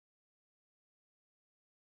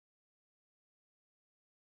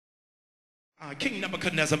King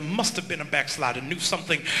Nebuchadnezzar must have been a backslider, knew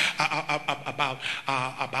something about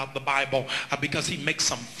the Bible because he makes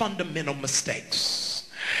some fundamental mistakes.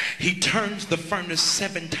 He turns the furnace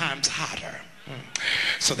 7 times hotter.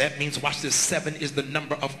 So that means, watch this, 7 is the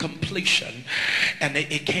number of completion, and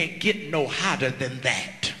it can't get no hotter than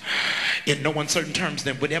that. In no uncertain terms,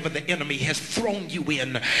 then whatever the enemy has thrown you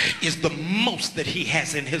in is the most that he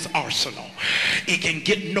has in his arsenal. It can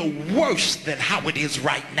get no worse than how it is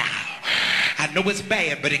right now. I know it's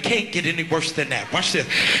bad, but it can't get any worse than that. Watch this.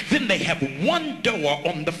 Then they have one door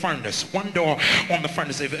on the furnace. One door on the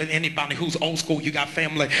furnace. If anybody who's old school, you got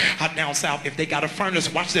family out down south, if they got a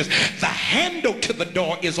furnace, watch this. The handle to the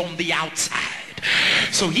door is on the outside.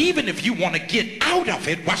 So even if you want to get out of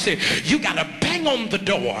it, watch it, you got to bang on the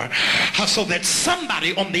door so that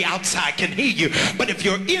somebody on the outside can hear you. But if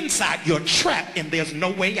you're inside, you're trapped and there's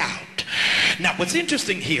no way out. Now what's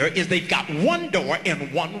interesting here is they've got one door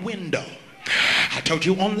and one window. I told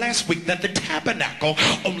you on last week that the tabernacle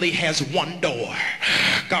only has one door.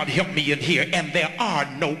 God help me in here. And there are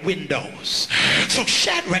no windows. So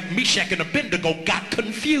Shadrach, Meshach, and Abednego got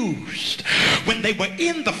confused. When they were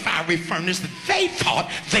in the fiery furnace, they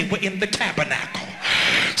thought they were in the tabernacle.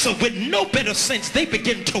 So with no better sense, they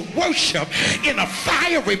began to worship in a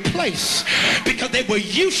fiery place because they were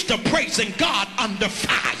used to praising God under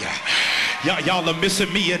fire. Y'all are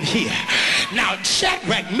missing me in here. Now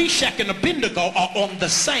Shadrach, Meshach, and Abednego are on the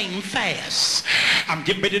same fast. I'm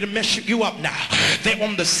getting ready to mess you up now. They're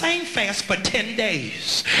on the same fast for 10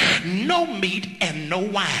 days. No meat and no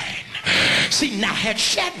wine. See, now had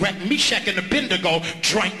Shadrach, Meshach, and Abednego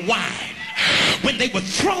drank wine, when they were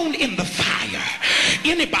thrown in the fire,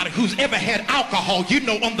 anybody who's ever had alcohol, you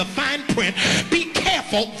know on the fine print, be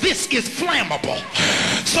careful, this is flammable.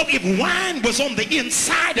 So if wine was on the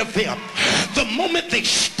inside of them, the moment they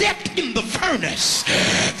stepped in the furnace,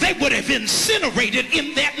 they would have incinerated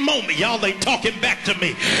in that moment. Y'all ain't talking back to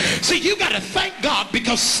me. See, you got to thank God,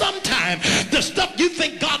 because sometimes the stuff you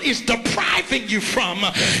think God is depriving you from,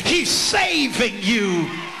 he's saving you.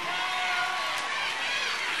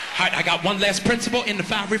 All right, I got one last principle in the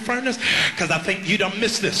fiery furnace because I think you don't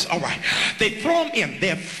miss this. All right, they throw them in.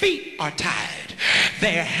 Their feet are tied.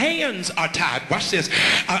 Their hands are tied. Watch this.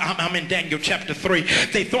 I'm in Daniel chapter 3.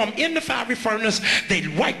 They throw them in the fiery furnace. They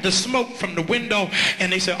wipe the smoke from the window,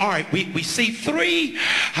 and they say, all right, we see 3.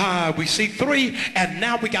 We see 3, and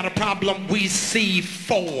now we got a problem. We see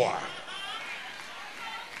 4.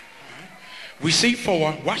 We see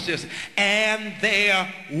 4. Watch this. And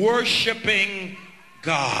they're worshiping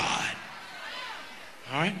God.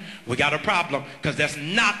 All right, we got a problem, because that's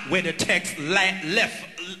not where the text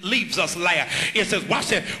leaves us there. It says, watch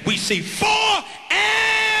that, we see 4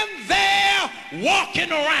 and they're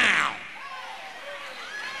walking around.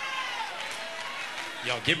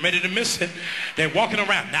 Y'all getting ready to miss it. They're walking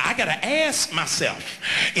around. Now I gotta ask myself,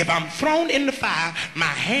 if I'm thrown in the fire, my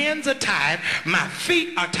hands are tied, my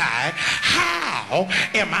feet are tied, how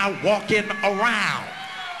am I walking around?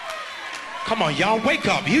 Come on, y'all, wake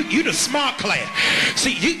up. You the smart class.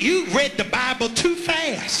 See, you read the Bible too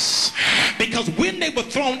fast, because when they were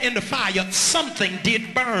thrown in the fire, something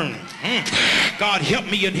did burn. God help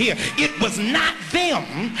me in here. It was not them.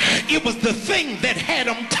 It was the thing that had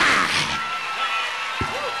them tied.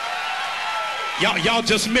 Y'all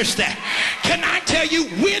just missed that. Can I tell you,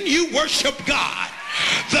 when you worship God,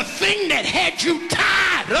 the thing that had you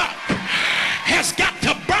tied up has got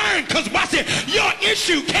to burn, because watch it, your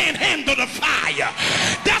issue can't handle the fire.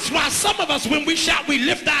 That's why some of us, when we shout, we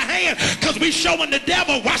lift our hand, because we showing the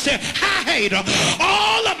devil, watch it, I hate her.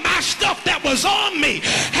 All of my stuff that was on me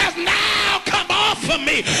has now come off of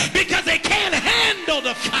me because it can't handle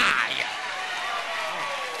the fire.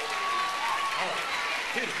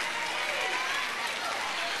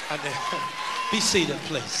 Be seated,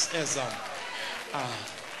 please. There's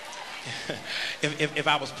if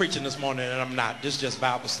I was preaching this morning, and I'm not, this is just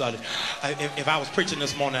Bible study. If I was preaching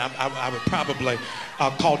this morning, I would probably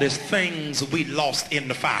call this Things We Lost in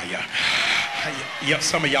the Fire. Yeah,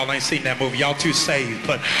 some of y'all ain't seen that movie. Y'all too saved.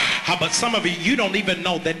 But some of you don't even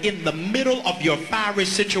know that in the middle of your fiery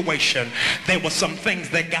situation, there were some things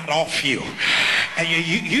that got off you. And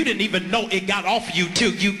you didn't even know it got off you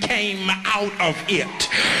till you came out of it.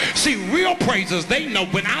 See, real praisers, they know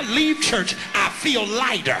when I leave church, I feel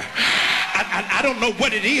lighter. I don't know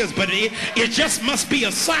what it is, but it just must be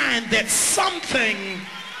a sign that something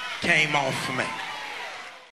came off me.